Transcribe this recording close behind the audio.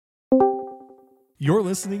You're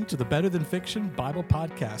listening to the Better Than Fiction Bible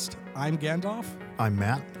Podcast. I'm Gandalf. I'm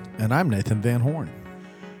Matt. And I'm Nathan Van Horn.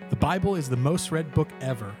 The Bible is the most read book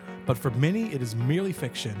ever, but for many it is merely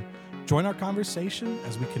fiction. Join our conversation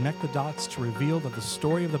as we connect the dots to reveal that the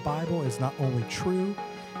story of the Bible is not only true,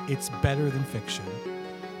 it's better than fiction.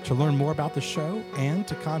 To learn more about the show and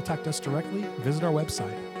to contact us directly, visit our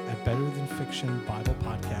website at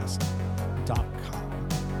betterthanfictionbiblepodcast.com.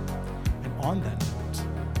 And on that note,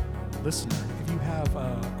 listener, if you have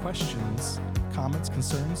questions, comments,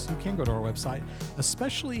 concerns, you can go to our website,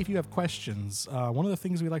 especially if you have questions. One of the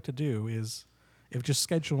things we like to do is, if just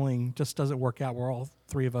scheduling just doesn't work out where all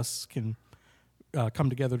three of us can come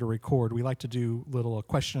together to record, we like to do little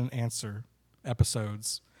question and answer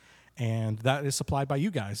episodes, and that is supplied by you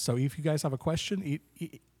guys. So if you guys have a question,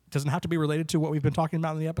 it doesn't have to be related to what we've been talking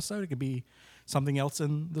about in the episode. It could be something else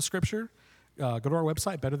in the scripture. Go to our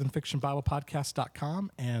website,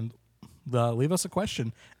 betterthanfictionbiblepodcast.com, and leave us a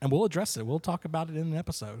question, and we'll address it. We'll talk about it in an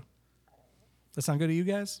episode. That sound good to you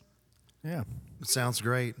guys? Yeah. It sounds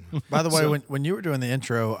great. By the way, when you were doing the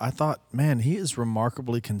intro, I thought, man, he is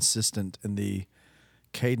remarkably consistent in the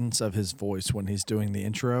cadence of his voice when he's doing the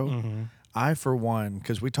intro. Mm-hmm. I, for one,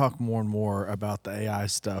 because we talk more and more about the AI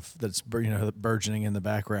stuff that's burgeoning in the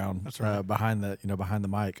background. That's right. behind the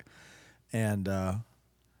mic, and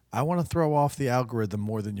I want to throw off the algorithm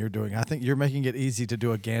more than you're doing. I think you're making it easy to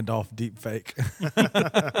do a Gandalf deep fake.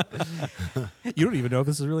 You don't even know if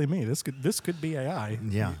this is really me. This could be AI.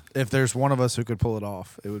 Yeah. If there's one of us who could pull it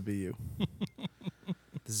off, it would be you.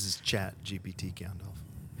 This is Chat GPT Gandalf.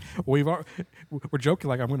 We're joking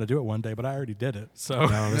like I'm going to do it one day, but I already did it. So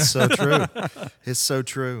no, it's so true. It's so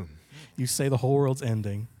true. You say the whole world's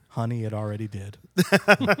ending. Honey, it already did.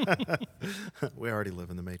 We already live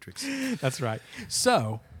in the Matrix. That's right.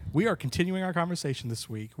 So we are continuing our conversation this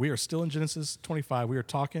week. We are still in Genesis 25. We are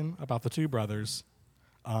talking about the two brothers,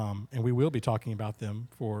 and we will be talking about them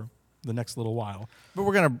for the next little while. But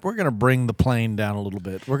we're gonna bring the plane down a little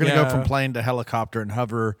bit. We're gonna go from plane to helicopter and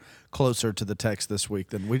hover closer to the text this week.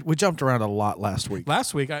 Than we jumped around a lot last week.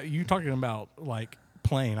 Last week, you talking about like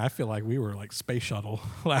plane. I feel like we were like space shuttle.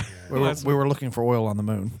 We were looking for oil on the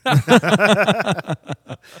moon. But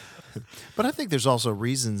I think there's also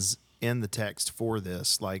reasons in the text for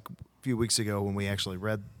this. Like a few weeks ago when we actually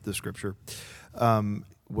read the scripture,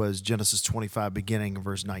 was Genesis 25 beginning of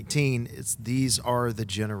verse 19. It's these are the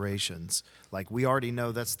generations. Like we already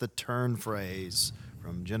know that's the turn phrase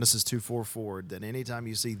from Genesis 2:4 forward, that anytime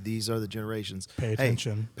you see these are the generations, pay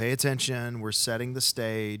attention. Hey, pay attention. We're setting the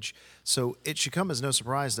stage. So it should come as no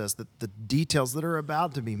surprise to us that the details that are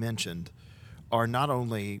about to be mentioned are not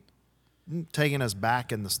only taking us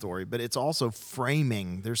back in the story, but it's also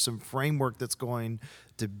framing. There's some framework that's going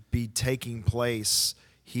to be taking place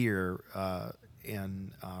here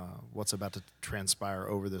in what's about to transpire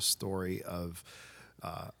over this story of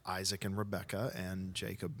Isaac and Rebekah and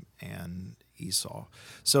Jacob and Esau.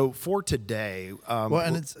 So for today,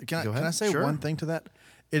 can I say one thing to that?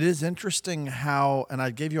 It is interesting how, and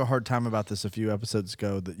I gave you a hard time about this a few episodes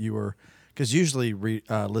ago, that you were, because usually,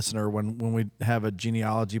 listener, when we have a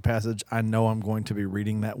genealogy passage, I know I'm going to be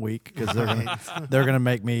reading that week because they're gonna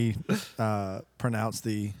make me pronounce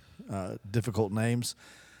the difficult names,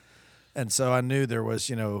 and so I knew there was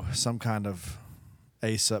some kind of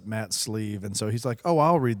ace up Matt's sleeve, and so he's like, "Oh,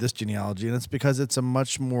 I'll read this genealogy," and it's because it's a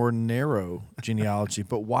much more narrow genealogy.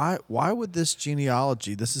 But why would this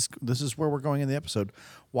genealogy? This is where we're going in the episode.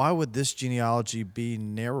 Why would this genealogy be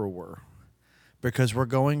narrower? Because we're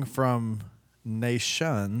going from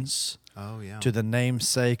nations to the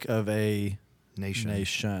namesake of a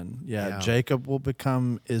nation. Yeah, Jacob will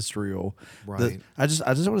become Israel. Right. I just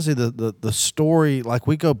want to see the story. Like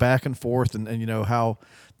we go back and forth, and how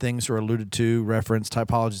things are alluded to, reference,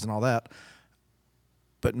 typologies, and all that.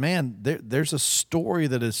 But man, there's a story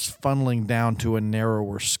that is funneling down to a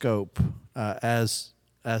narrower scope as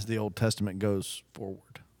the Old Testament goes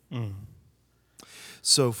forward. Mm.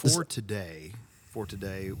 So for today,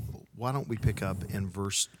 why don't we pick up in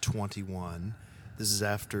verse 21? This is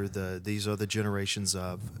after these are the generations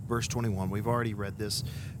of. Verse 21, we've already read this,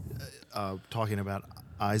 talking about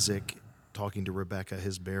Isaac talking to Rebekah,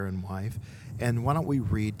 his barren wife. And why don't we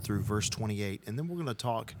read through verse 28, and then we're going to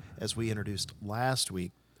talk, as we introduced last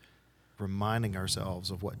week, reminding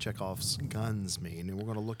ourselves of what Chekhov's guns mean. And we're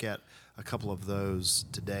going to look at a couple of those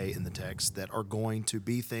today in the text that are going to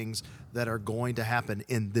be things that are going to happen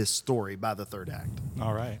in this story by the third act.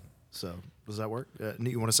 All right. So does that work?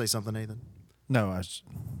 You want to say something, Nathan? No,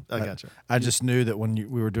 I gotcha. I just knew that when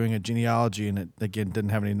we were doing a genealogy and it, again,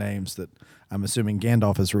 didn't have any names, that I'm assuming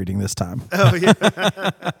Gandalf is reading this time. Oh, yeah.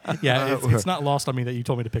 Yeah, it's not lost on me that you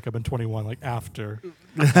told me to pick up in 21, like after.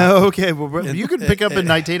 Okay, well, you can pick up in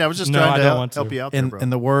 19. I was just trying to help you out there, bro. In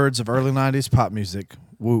the words of early 90s pop music,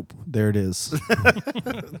 whoop, there it is.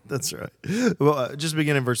 That's right. Well, just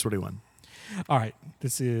begin in verse 21. All right,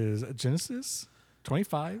 this is Genesis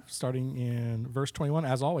 25, starting in verse 21,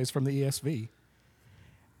 as always, from the ESV.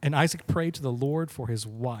 And Isaac prayed to the Lord for his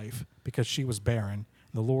wife, because she was barren.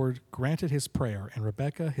 The Lord granted his prayer, and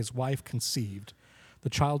Rebekah, his wife, conceived.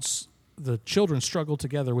 The children struggled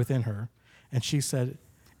together within her, and she said,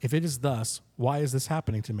 "If it is thus, why is this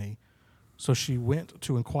happening to me?" So she went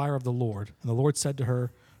to inquire of the Lord, and the Lord said to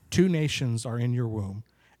her, 2 nations are in your womb,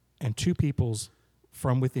 and 2 peoples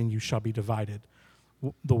from within you shall be divided.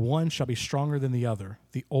 The one shall be stronger than the other.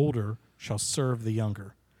 The older shall serve the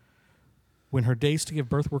younger. When her days to give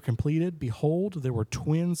birth were completed, behold, there were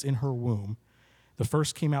twins in her womb. The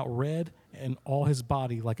first came out red, and all his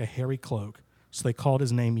body like a hairy cloak. So they called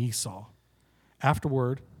his name Esau.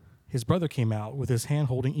 Afterward, his brother came out with his hand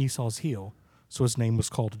holding Esau's heel. So his name was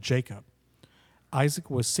called Jacob. Isaac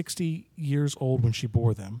was 60 years old when she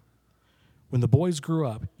bore them. When the boys grew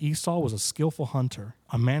up, Esau was a skillful hunter,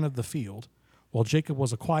 a man of the field, while Jacob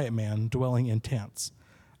was a quiet man dwelling in tents.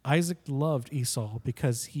 Isaac loved Esau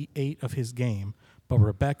because he ate of his game, but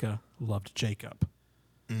Rebekah loved Jacob.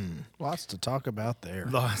 Lots to talk about there.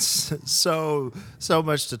 Lots. So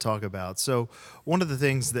much to talk about. So one of the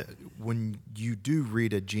things that when you do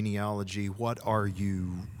read a genealogy, what are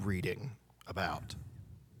you reading about?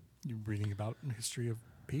 You're reading about the history of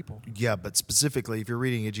people. Yeah, but specifically, if you're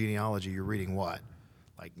reading a genealogy, you're reading what?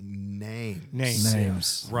 Like names.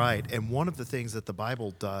 Names. Right. And one of the things that the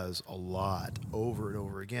Bible does a lot over and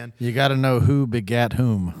over again. You got to know who begat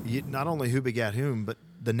whom. Not only who begat whom, but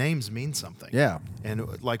the names mean something. Yeah.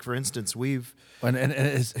 And like, for instance, we've... And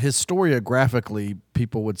historiographically,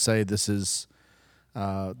 people would say this is,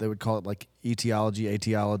 they would call it like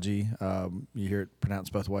etiology. You hear it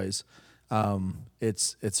pronounced both ways.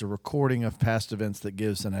 It's a recording of past events that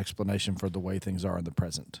gives an explanation for the way things are in the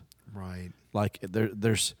present. Right. Like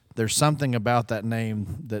there's something about that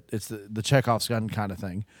name that it's the Chekhov's gun kind of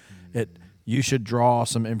thing. You should draw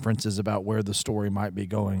some inferences about where the story might be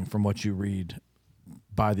going from what you read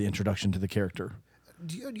by the introduction to the character.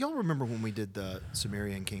 Do y'all remember when we did the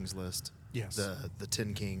Sumerian kings list? Yes. The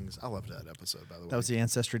 10 kings. I loved that episode, by the way. That was the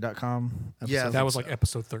Ancestry.com episode? Yeah, that was like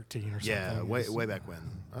episode 13 or something. Yeah, way back when.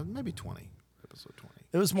 Maybe 20. Episode 20.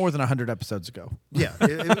 It was more than 100 episodes ago. Yeah,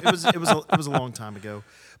 it was a long time ago.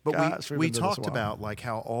 But Gosh, we talked about like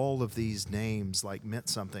how all of these names like meant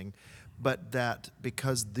something, but that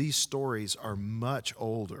because these stories are much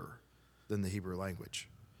older than the Hebrew language,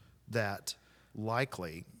 that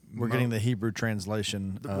likely we're getting the Hebrew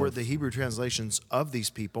translation. The Hebrew translations of these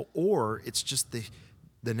people, or it's just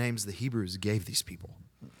the names the Hebrews gave these people.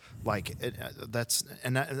 Like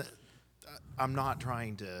I'm not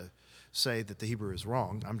trying to say that the Hebrew is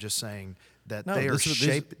wrong. I'm just saying that they are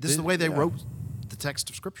shaped. This is the way they wrote the text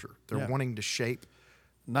of Scripture. They're wanting to shape.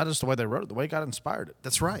 Not just the way they wrote it, the way God inspired it.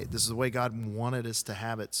 That's right. This is the way God wanted us to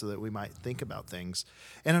have it so that we might think about things.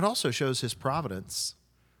 And it also shows His providence,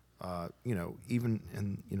 even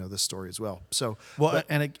in, this story as well. So,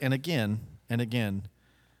 and again,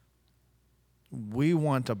 we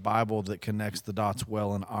want a Bible that connects the dots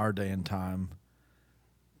well in our day and time,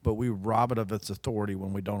 but we rob it of its authority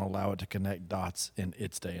when we don't allow it to connect dots in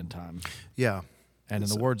its day and time. Yeah. And in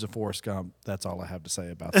the words of Forrest Gump, that's all I have to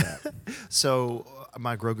say about that. So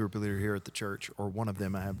my grow group leader here at the church, or one of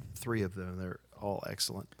them, I have 3 of them. They're all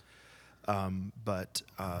excellent. But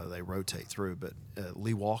they rotate through. But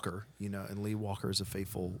Lee Walker, and Lee Walker is a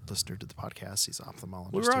faithful listener to the podcast. He's an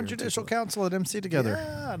ophthalmologist. We were on judicial council at MC together.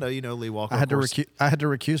 Yeah, no, Lee Walker. I had to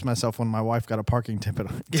recuse myself when my wife got a parking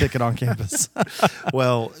ticket on campus.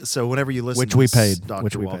 Well, so whenever you listen, which to we this, paid,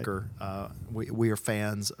 Dr. Walker, we are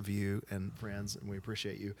fans of you and friends, and we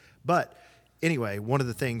appreciate you. But anyway, one of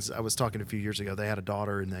the things I was talking a few years ago, they had a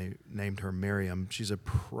daughter and they named her Miriam. She's a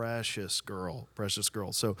precious girl.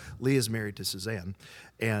 So Lee is married to Suzanne,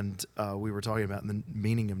 and we were talking about the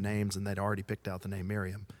meaning of names, and they'd already picked out the name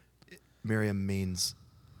Miriam. Miriam means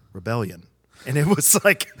rebellion. And it was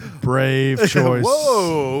like brave choice.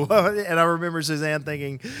 Whoa. And I remember Suzanne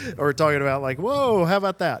talking about like, whoa, how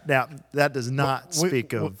about that? Now, that does not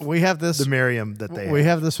speak of we have this, the Miriam that they We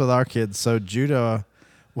have this with our kids. So Judah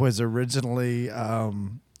was originally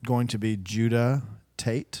going to be Judah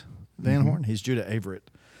Tate Van Horn. He's Judah Averett.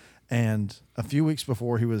 And a few weeks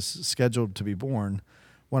before he was scheduled to be born,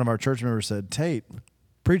 one of our church members said, "Tate,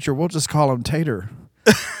 preacher, we'll just call him Tater."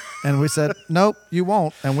 And we said, nope, you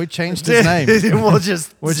won't. And we changed his name.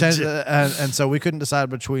 We changed it, and so we couldn't decide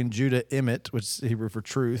between Judah Emmett, which is Hebrew for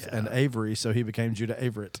truth, and Avery, so he became Judah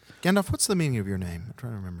Averett. Gandalf, what's the meaning of your name? I'm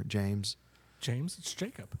trying to remember. James? James, it's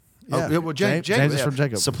Jacob. Yeah. Oh, well, James is from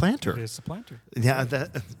Jacob. Supplanter. It is supplanter. Yeah,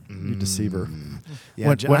 You deceiver.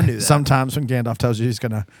 Yeah, I knew that. Sometimes when Gandalf tells you he's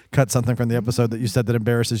going to cut something from the episode that you said that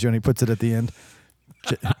embarrasses you, and he puts it at the end.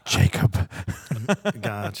 Jacob.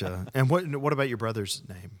 Gotcha. And what about your brother's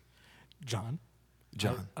name? John.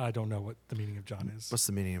 I don't know what the meaning of John is. What's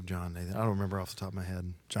the meaning of John, Nathan? I don't remember off the top of my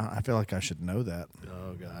head. John, I feel like I should know that.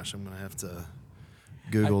 Oh gosh, I'm gonna have to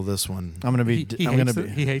Google this one. I'm gonna be.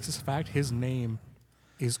 He hates this fact. His name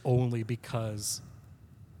is only because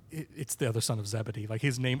it's the other son of Zebedee. Like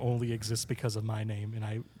his name only exists because of my name, and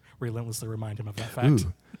I relentlessly remind him of that fact.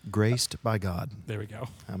 Ooh, graced by God. There we go.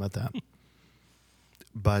 How about that?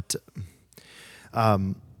 But I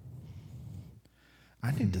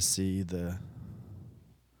need to see the.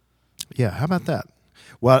 Yeah, how about that?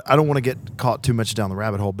 Well, I don't want to get caught too much down the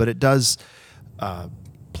rabbit hole, but it does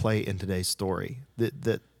play in today's story.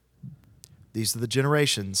 That these are the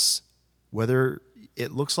generations, whether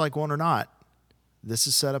it looks like one or not, this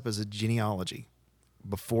is set up as a genealogy.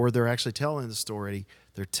 Before they're actually telling the story,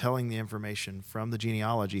 they're telling the information from the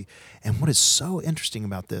genealogy. And what is so interesting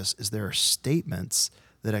about this is there are statements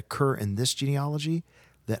that occur in this genealogy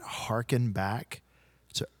that harken back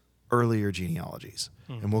to earlier genealogies.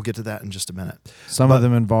 And we'll get to that in just a minute. Some of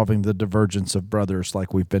them involving the divergence of brothers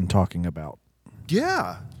like we've been talking about.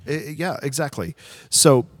 Yeah, yeah, exactly.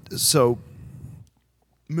 So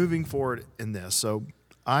moving forward in this, so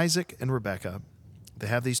Isaac and Rebekah, they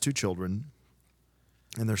have these two children,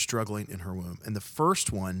 and they're struggling in her womb. And the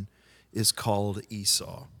first one is called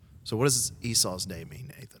Esau. So what does Esau's name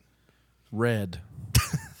mean, Nathan? Red.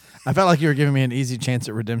 I felt like you were giving me an easy chance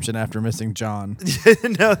at redemption after missing John.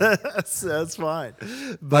 No, that's fine.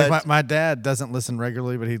 But like my dad doesn't listen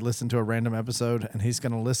regularly, but he listened to a random episode, and he's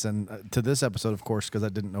going to listen to this episode, of course, because I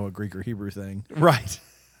didn't know a Greek or Hebrew thing. Right.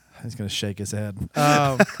 He's going to shake his head.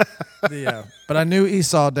 Yeah, but I knew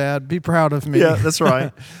Esau, Dad. Be proud of me. Yeah, that's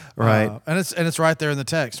right. Right. And it's right there in the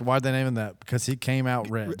text. Why'd they name him that? Because he came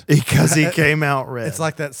out red. Because he came out red. It's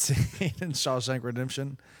like that scene in Shawshank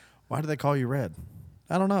Redemption. Why do they call you red?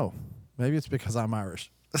 I don't know. Maybe it's because I'm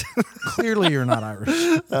Irish. Clearly, you're not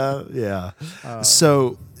Irish. Yeah.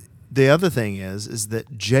 So the other thing is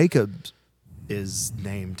that Jacob is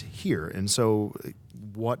named here, and so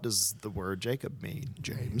what does the word Jacob mean,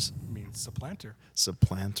 James? It means supplanter.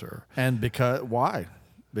 Supplanter. And why?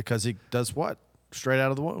 Because he does what? Straight out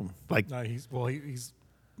of the womb. Like he's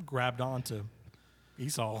grabbed onto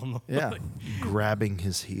Esau. Yeah. Grabbing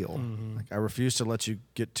his heel. Mm-hmm. Like, I refuse to let you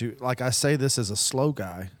get to, like, I say this as a slow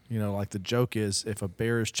guy, like the joke is, if a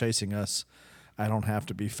bear is chasing us, I don't have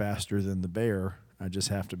to be faster than the bear. I just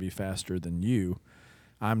have to be faster than you.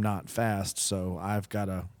 I'm not fast, so I've got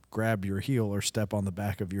to grab your heel or step on the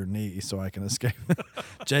back of your knee so I can escape.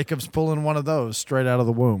 Jacob's pulling one of those straight out of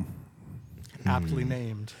the womb. Aptly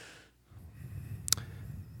named.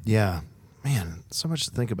 Yeah. Man, so much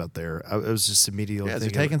to think about there. I was just immediately thinking.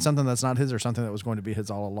 Is he taking something that's not his or something that was going to be his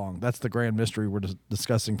all along? That's the grand mystery we're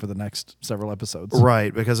discussing for the next several episodes.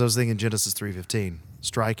 Right, because I was thinking Genesis 3:15,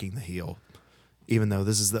 striking the heel, even though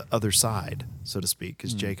this is the other side, so to speak,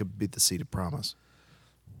 because Jacob beat the seed of promise.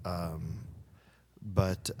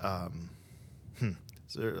 There's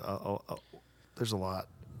a lot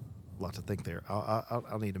to think there.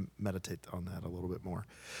 I'll need to meditate on that a little bit more.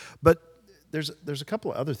 But there's a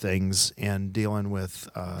couple of other things in dealing with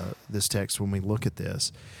this text when we look at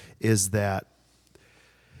this, is that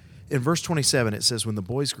in verse 27 it says, when the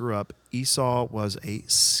boys grew up, Esau was a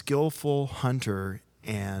skillful hunter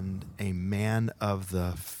and a man of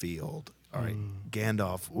the field. All right,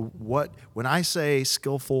 Gandalf, when I say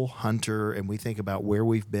skillful hunter and we think about where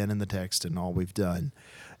we've been in the text and all we've done,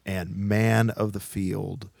 and man of the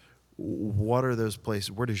field, what are those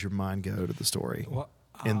places? Where does your mind go to the story? Well,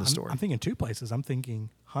 in the story, I'm thinking two places. I'm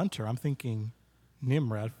thinking hunter. I'm thinking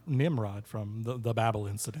Nimrod from the Babel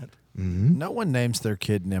incident. Mm-hmm. No one names their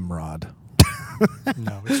kid Nimrod.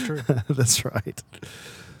 No, it's true. That's right.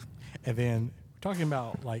 And then talking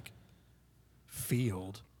about like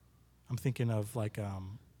field, I'm thinking of like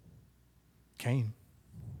Cain.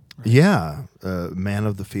 Right? Yeah, man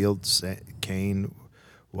of the field. Cain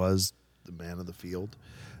was the man of the field.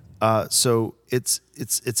 So it's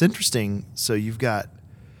interesting. So you've got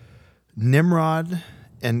Nimrod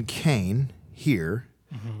and Cain here,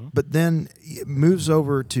 but then it moves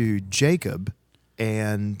over to Jacob,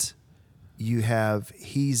 and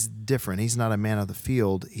he's different. He's not a man of the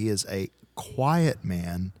field. He is a quiet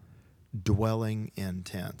man dwelling in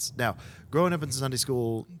tents. Now, growing up in Sunday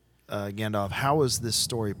school, Gandalf, how was this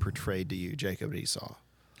story portrayed to you, Jacob and Esau?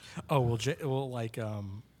 Oh, well,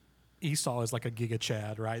 Esau is like a Giga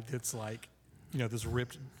Chad, right? It's like, this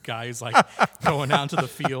ripped guy is like going out into the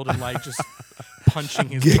field and like just punching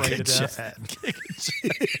his prey to death.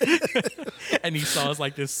 And Esau is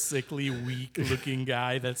like this sickly, weak-looking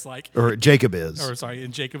guy that's like... Or Jacob is.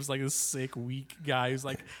 And Jacob's like this sick, weak guy who's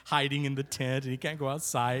like hiding in the tent and he can't go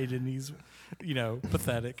outside and he's,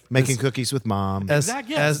 pathetic. Making cookies with mom.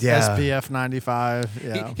 SPF 95.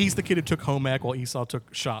 Yeah. He's the kid who took home ec while Esau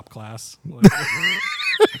took shop class.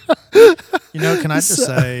 Can I just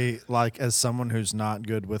say, like, as someone who's not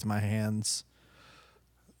good with my hands,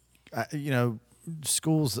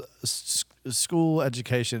 school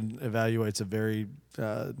education evaluates a very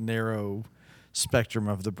narrow spectrum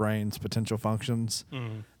of the brain's potential functions.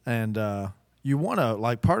 Mm-hmm. And you want to,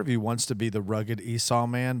 like, part of you wants to be the rugged Esau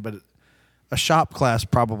man, but a shop class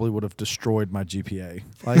probably would have destroyed my GPA.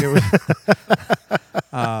 Like, it was,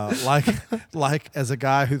 like as a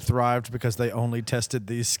guy who thrived because they only tested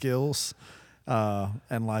these skills.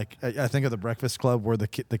 And like, I think of the Breakfast Club where the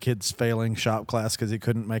kid's failing shop class because he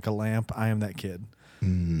couldn't make a lamp. I am that kid.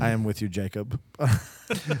 I am with you, Jacob. But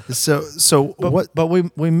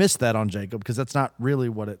we missed that on Jacob because that's not really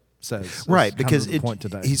what it says. Right, because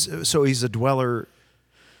he's a dweller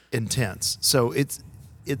in tents. So it's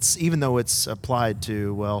even though it's applied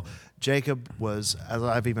to, Jacob was, as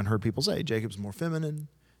I've even heard people say, Jacob's more feminine,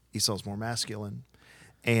 Esau's more masculine.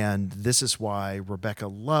 And this is why Rebekah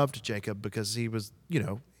loved Jacob, because he was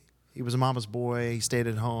a mama's boy. He stayed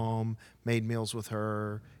at home, made meals with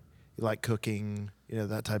her. He liked cooking,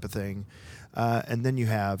 that type of thing. And then you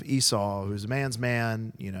have Esau, who's a man's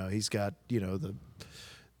man. He's got, the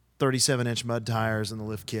 37-inch mud tires and the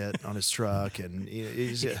lift kit on his truck. And he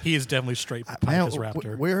is definitely straight pipe as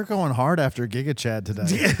Raptor. We're going hard after Giga Chad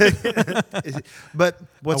today. But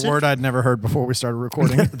what's a word I'd never heard before we started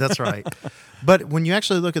recording. That's right. But when you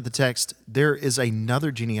actually look at the text, there is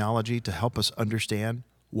another genealogy to help us understand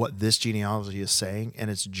what this genealogy is saying,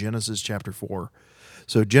 and it's Genesis chapter 4.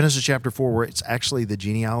 So Genesis chapter 4, where it's actually the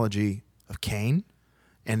genealogy of Cain,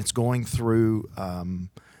 and it's going through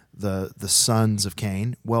the sons of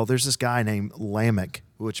Cain. Well, there's this guy named Lamech,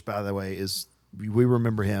 which, by the way, we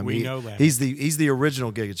remember him. We know Lamech. He's the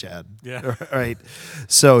original Giga Chad. Yeah. Right.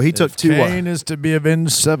 So he took two. Cain is to be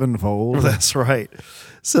avenged sevenfold. That's right.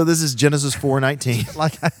 So this is Genesis 4:19.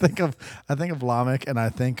 Like I think of Lamech, and I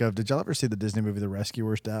think of. Did y'all ever see the Disney movie The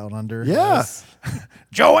Rescuers Down Under? Yeah.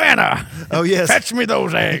 Joanna. Oh yes. Fetch me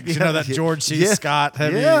those eggs. That George C. Scott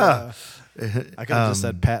heavy. Yeah. I could have just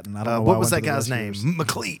said Patton. I don't know what was that guy's name?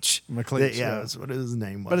 McLeach. Yeah, that's what his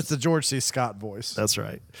name was. But it's the George C. Scott voice. That's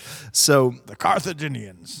right. So the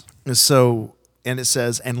Carthaginians. And it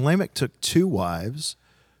says, and Lamech took two wives.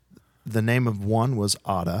 The name of one was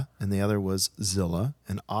Ada, and the other was Zillah.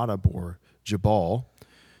 And Ada bore Jabal,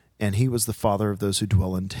 and he was the father of those who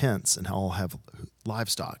dwell in tents and all have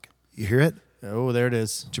livestock. You hear it? Oh, there it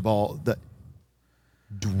is. Jabal, the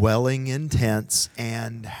dwelling in tents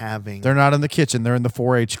and having... They're not in the kitchen. They're in the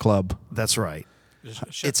 4-H club. That's right.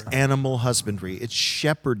 It's animal husbandry. It's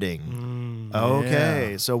shepherding.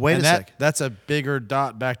 Okay. Yeah. So wait a sec. That's a bigger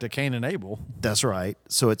dot back to Cain and Abel. That's right.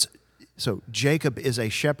 So Jacob is a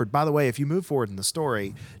shepherd. By the way, if you move forward in the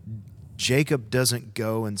story, Jacob doesn't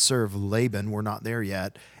go and serve Laban, we're not there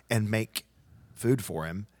yet, and make food for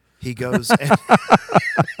him. He goes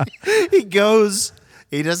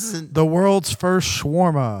he doesn't... The world's first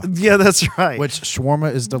shawarma. Yeah, that's right. Which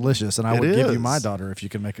shawarma is delicious, and I would give you my daughter if you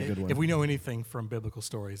can make a good one. If we know anything from biblical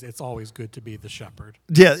stories, it's always good to be the shepherd.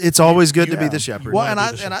 Yeah, it's always good to be the shepherd. Well, and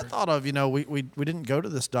I thought of, we didn't go to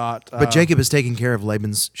this dot. But Jacob is taking care of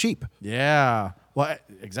Laban's sheep. Yeah. Well,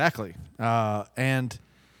 exactly. And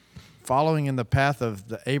following in the path of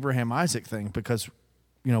the Abraham-Isaac thing, because,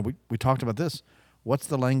 we talked about this. What's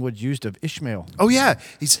the language used of Ishmael? Oh, yeah.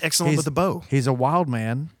 He's excellent with the bow. He's a wild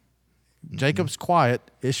man. Jacob's quiet.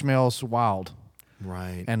 Ishmael's wild.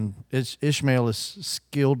 Right. And Ishmael is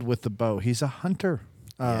skilled with the bow. He's a hunter.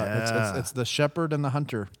 It's the shepherd and the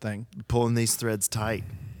hunter thing. Pulling these threads tight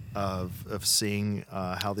of seeing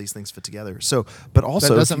how these things fit together. So, but also...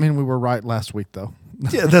 That doesn't mean we were right last week, though.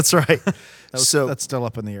 Yeah, that's right. That's still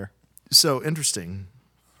up in the air. So, interesting.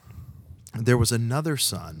 There was another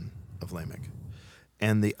son of Lamech.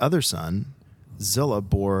 And the other son, Zillah,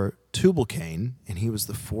 bore Tubal-Cain, and he was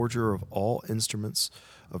the forger of all instruments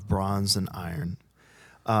of bronze and iron.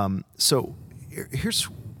 So here's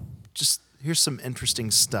some interesting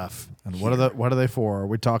stuff. And what are they for? Are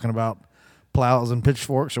we talking about plows and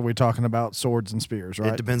pitchforks, or are we talking about swords and spears?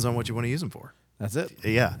 Right. It depends on what you want to use them for. That's it.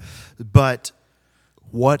 Yeah. But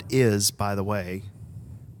what is, by the way,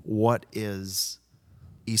 what is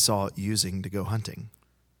Esau using to go hunting?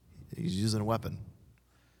 He's using a weapon.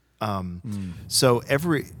 So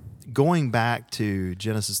going back to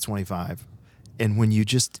Genesis 25, and when you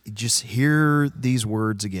just hear these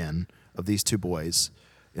words again of these two boys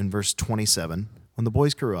in verse 27, when the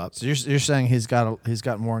boys grew up. So you're saying he's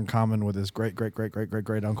got more in common with his great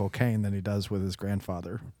uncle Cain than he does with his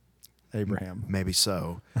grandfather Abraham. Maybe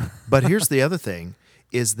so. But here's the other thing,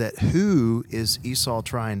 is that who is Esau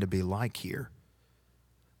trying to be like here?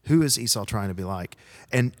 Who is Esau trying to be like?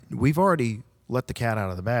 And we've already let the cat out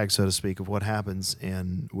of the bag, so to speak, of what happens,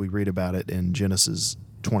 and we read about it in Genesis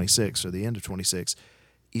 26, or the end of 26.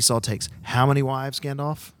 Esau takes how many wives,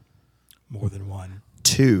 Gandalf? More than one.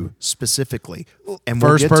 2 specifically. And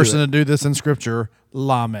first person to do this in Scripture,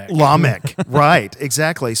 Lamech. Lamech, right,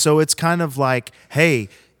 exactly. So it's kind of like, hey,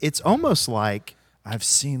 it's almost like, I've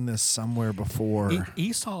seen this somewhere before.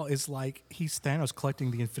 Esau is like, he's Thanos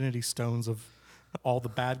collecting the Infinity Stones of all the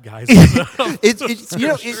bad guys.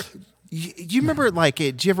 You remember, like,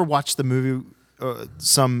 did you ever watch the movie,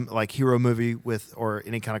 some like hero movie with, or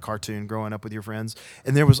any kind of cartoon growing up with your friends?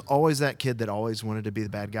 And there was always that kid that always wanted to be the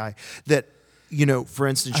bad guy. That, for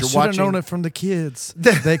instance, you're watching. I should have known it from the kids.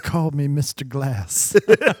 They called me Mr. Glass.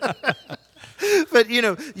 But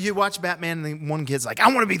you watch Batman, and one kid's like, "I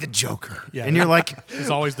want to be the Joker," and you're like, "He's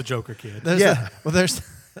always the Joker kid."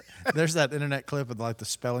 There's that internet clip of like the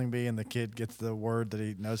spelling bee, and the kid gets the word that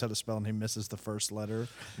he knows how to spell, and he misses the first letter,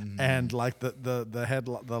 and like the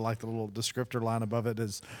little descriptor line above it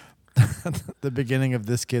is the beginning of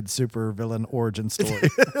this kid's super villain origin story.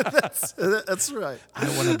 That's right.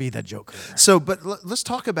 I want to be the Joker. So, but let's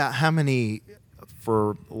talk about how many,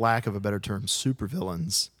 for lack of a better term,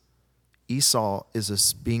 supervillains Esau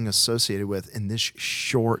is being associated with in this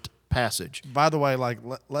short passage. By the way, like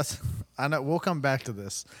I know we'll come back to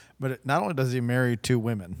this, but not only does he marry 2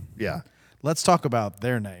 women. Yeah. Let's talk about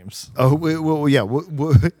their names. Oh, well, yeah.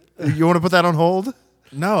 You want to put that on hold?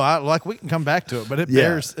 No, we can come back to it, but it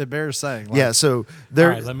bears saying. Yeah. So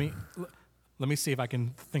there. All right, let me see if I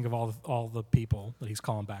can think of all the people that he's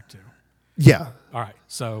calling back to. Yeah. All right.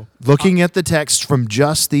 So looking at the text from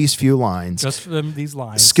just these few lines. Just from these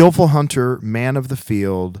lines. Skillful hunter, man of the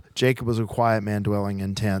field. Jacob was a quiet man dwelling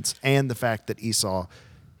in tents. And the fact that Esau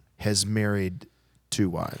has married 2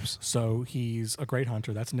 wives. So he's a great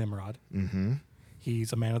hunter. That's Nimrod. Mm-hmm.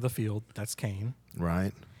 He's a man of the field. That's Cain.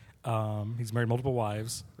 Right. He's married multiple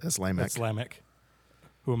wives. That's Lamech. That's Lamech.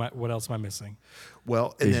 What else am I missing?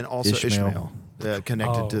 Well, and then also Ishmael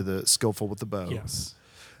connected to the skillful with the bow. Yes.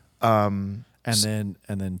 And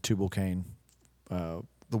then Tubal Cain, the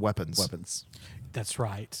weapons. That's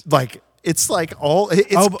right. Like it's like all.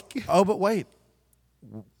 But wait,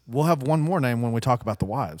 we'll have one more name when we talk about the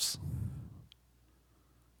wives.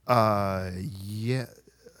 Yeah.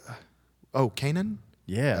 Oh, Canaan.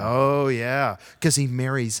 Yeah. Oh, yeah. Because he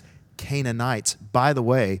marries Canaanites. By the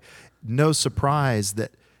way, no surprise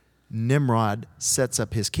that Nimrod sets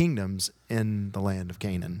up his kingdoms in the land of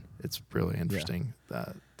Canaan. It's really interesting,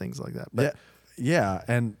 things like that. But yeah,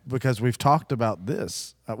 and because we've talked about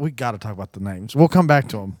this, we got to talk about the names. We'll come back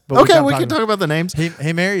to them. Okay, we can talk about the names.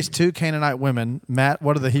 He marries 2 Canaanite women. Matt,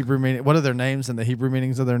 what are the Hebrew meaning? What are their names and the Hebrew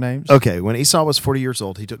meanings of their names? Okay, when Esau was 40 years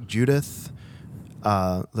old, he took Judith,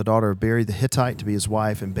 the daughter of Beri the Hittite, to be his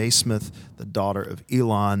wife, and Basemath, the daughter of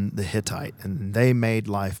Elon the Hittite, and they made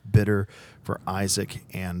life bitter for Isaac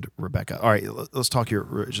and Rebekah. All right, let's talk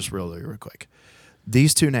here just real quick.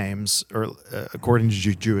 These 2 names, according to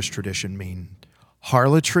Jewish tradition, mean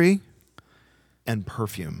harlotry and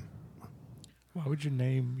perfume. Why would you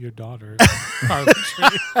name your daughter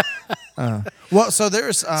harlotry? Well, so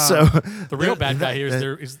there's the real bad guy here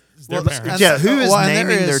is their parents. Yeah, who is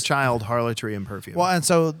naming their child harlotry and perfume? Well, and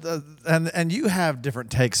so and you have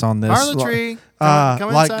different takes on this. Harlotry,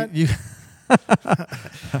 come inside.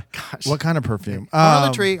 Gosh. What kind of perfume?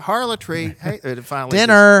 Harlotry. Hey, it finally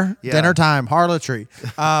dinner time. Harlotry.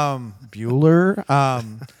 Bueller.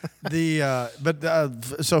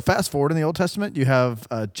 So fast forward in the Old Testament, you have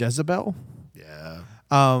Jezebel. Yeah.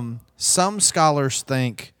 Some scholars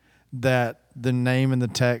think that the name in the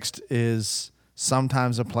text is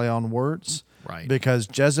sometimes a play on words, right? Because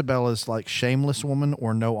Jezebel is like shameless woman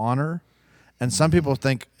or no honor, and some people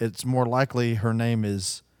think it's more likely her name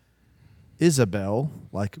is Isabel,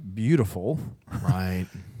 like beautiful, right?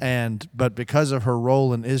 But because of her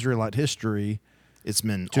role in Israelite history, it's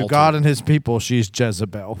been to altered. God and His people, she's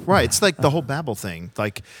Jezebel. Right. It's like the whole Babel thing,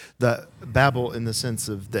 like the Babel in the sense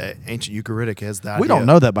of the ancient Ugaritic has that. We don't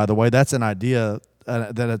know that, by the way. That's an idea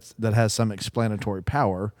that has some explanatory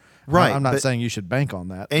power. Right. I'm not saying you should bank on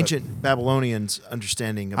that. Ancient Babylonians'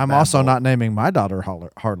 understanding of I'm Babel. also not naming my daughter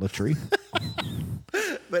harlotry.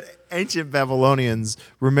 But ancient Babylonians,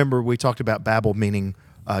 remember we talked about Babel meaning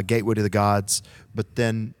gateway to the gods, but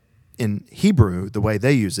then in Hebrew, the way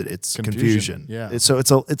they use it, it's confusion. Yeah. It's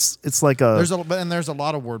like a there's a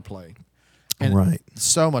lot of wordplay. And right.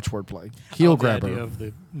 So much wordplay. Heel grabber. The idea of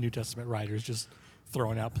the New Testament writers just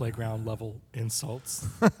throwing out playground level insults.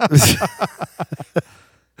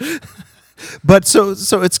 But so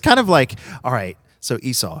it's kind of like, all right, so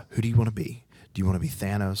Esau, who do you want to be? Do you want to be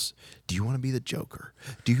Thanos? Do you want to be the Joker?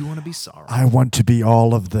 Do you want to be Sauron? I want to be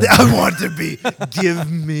all of them. I want to be. Give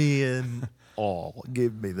me them all.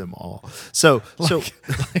 Give me them all. So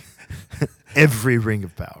every ring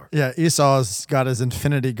of power. Yeah, Esau's got his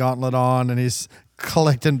Infinity Gauntlet on, and he's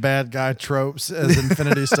collecting bad guy tropes as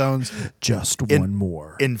Infinity Stones. Just one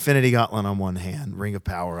more. Infinity Gauntlet on one hand, Ring of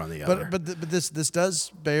Power on the other. But this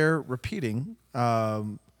does bear repeating.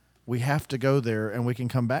 We have to go there, and we can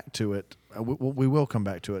come back to it. We will come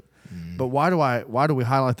back to it. Mm. But why do we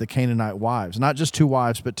highlight the Canaanite wives? Not just 2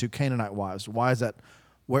 wives, but 2 Canaanite wives. Why is that?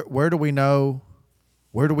 Where do we know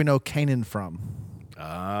Canaan from? Oh,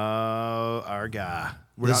 our guy.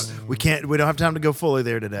 We don't have time to go fully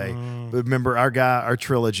there today. But remember our guy, our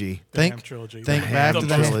trilogy. Think back to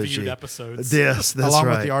the most viewed episodes. Yes, that's along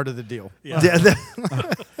right. with the art of the deal. Yeah.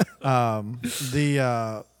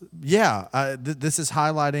 This is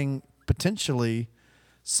highlighting potentially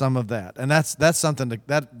some of that, and that's something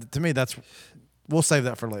that to me we'll save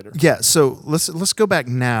that for later. Yeah, so let's go back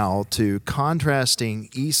now to contrasting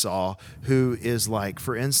Esau, who is like,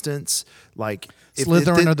 for instance, like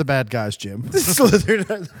Slytherin are the bad guys, Jim. Slytherin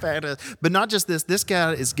are the bad guys, but not just this. This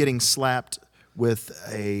guy is getting slapped with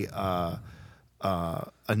a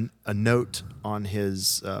note on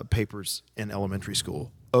his papers in elementary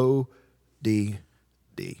school. ODD.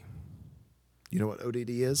 You know what ODD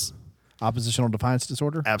is? Oppositional defiance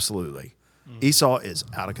disorder? Absolutely. Esau is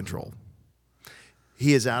out of control.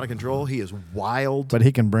 He is out of control. He is wild. But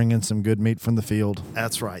he can bring in some good meat from the field.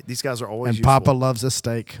 That's right. These guys are always and useful. Papa loves a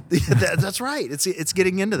steak. That's right. It's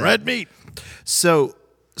getting into that. Red meat. So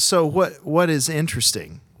what is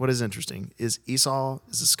interesting? What is interesting is Esau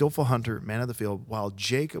is a skillful hunter, man of the field, while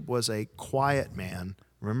Jacob was a quiet man.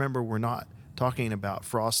 Remember, we're not talking about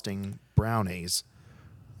frosting brownies.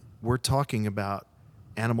 We're talking about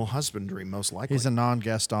animal husbandry, most likely. He's a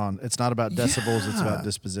non-Gaston. It's not about decibels, it's about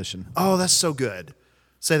disposition. Oh, that's so good.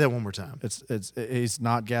 Say that one more time. He's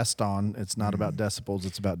not Gaston. It's not about decibels,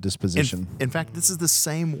 it's about disposition. In fact, this is the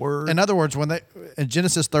same word. In other words, when in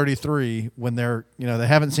Genesis 33, when they're, they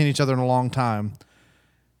haven't seen each other in a long time,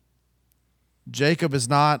 Jacob is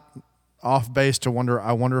not off base to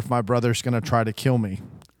I wonder if my brother's going to try to kill me.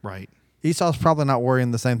 Right. Esau's probably not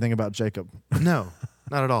worrying the same thing about Jacob. No,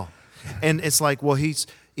 not at all. And it's like, well,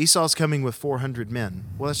 Esau's coming with 400 men.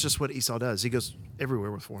 Well, that's just what Esau does. He goes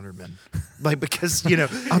everywhere with 400 men, like because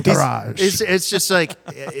entourage. It's just like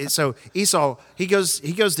so Esau he goes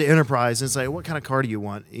to Enterprise and it's like, what kind of car do you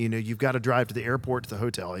want? You've got to drive to the airport to the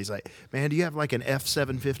hotel. He's like, man, do you have like an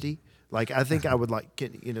F-750? Like I think I would like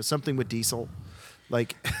something with diesel.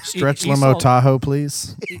 Like stretch limo Tahoe,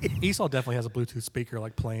 please. Esau definitely has a Bluetooth speaker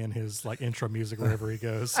like playing his like intro music wherever he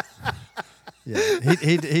goes. Yeah,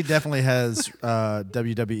 he definitely has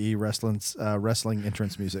WWE wrestling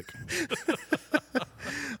entrance music.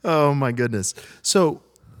 Oh my goodness! So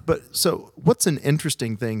what's an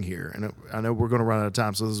interesting thing here? And I know we're going to run out of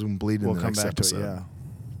time, so this is going to bleed into the next episode. To it, yeah.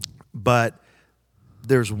 But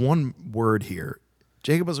there's one word here.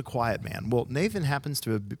 Jacob was a quiet man. Well, Nathan happens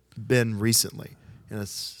to have been recently in a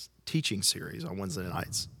teaching series on Wednesday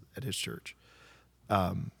nights at his church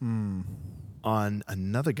on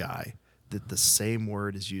another guy that the same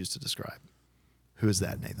word is used to describe. Who is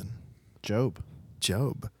that, Nathan? Job.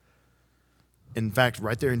 In fact,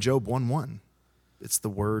 right there in Job 1:1, it's the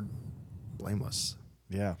word blameless.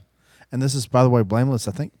 Yeah. And this is, by the way, blameless,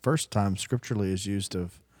 I think, first time scripturally is used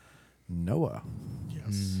of Noah.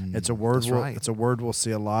 Yes. It's a word right. It's a word we'll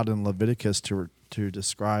see a lot in Leviticus to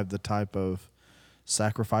describe the type of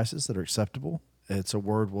sacrifices that are acceptable. It's a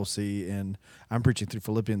word we'll see I'm preaching through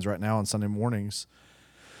Philippians right now on Sunday mornings.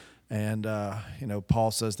 And,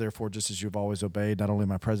 Paul says, therefore, just as you've always obeyed, not only in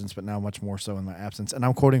my presence, but now much more so in my absence. And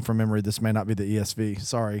I'm quoting from memory. This may not be the ESV.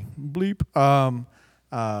 Sorry. Bleep.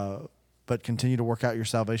 But continue to work out your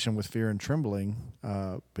salvation with fear and trembling,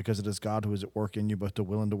 because it is God who is at work in you, both to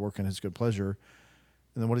will and to work in his good pleasure.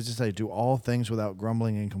 And then what does he say? Do all things without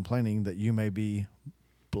grumbling and complaining, that you may be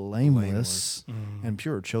blameless and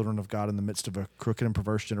pure, children of God in the midst of a crooked and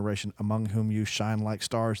perverse generation, among whom you shine like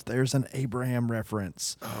stars. There's an Abraham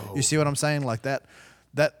reference. Oh. You see what I'm saying? Like that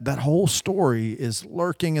whole story is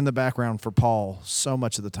lurking in the background for Paul so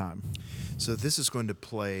much of the time. So this is going to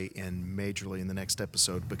play in majorly in the next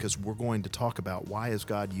episode, because we're going to talk about why is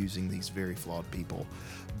God using these very flawed people,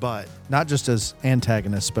 but not just as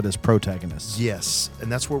antagonists, but as protagonists. Yes,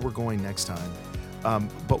 and that's where we're going next time.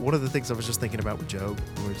 But one of the things I was just thinking about with Job,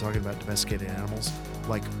 when we were talking about domesticated animals,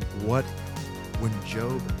 like when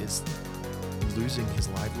Job is losing his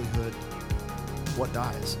livelihood, what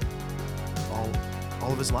dies?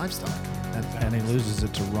 All of his livestock. And he loses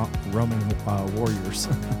it to Roman warriors.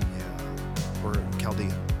 Or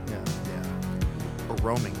Chaldean. Yeah. Or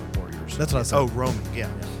roaming warriors. That's what I said. Oh, roaming, yeah.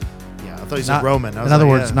 I thought you said Roman. In other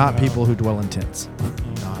words, not people who dwell in tents. Not people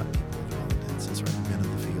who dwell in tents. That's right. Men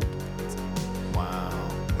of the field. Wow.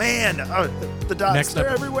 Man, the dots, they're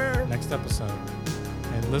everywhere. Next episode.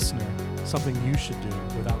 And listener, something you should do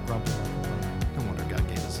without grumbling. No wonder God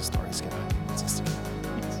gave us a starry sky. That's us together.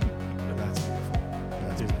 That's beautiful.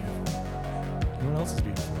 That is beautiful. You know what else is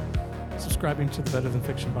beautiful? Subscribing to the Better Than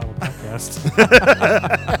Fiction Bible podcast.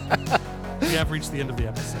 We have reached the end of the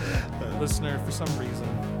episode. Listener, for some reason,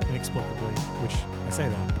 inexplicably, which I say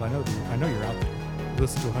that, but I know you're out there. You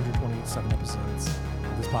listen to 127 episodes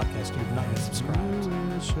of this podcast. You have not yet subscribed.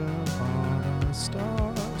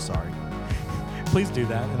 Sorry. Please do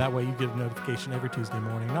that, and that way you get a notification every Tuesday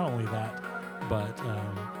morning. Not only that, but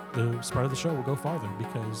the spread of the show will go farther,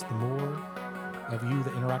 because the more of you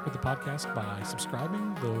that interact with the podcast by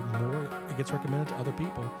subscribing, the more it gets recommended to other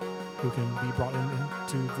people who can be brought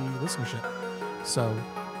into the listenership. So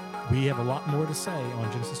we have a lot more to say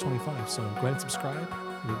on Genesis 25. So go ahead and subscribe.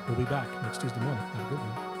 We'll be back next Tuesday morning. Have a good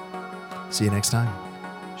one. See you next time.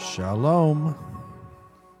 Shalom.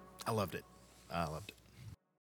 I loved it.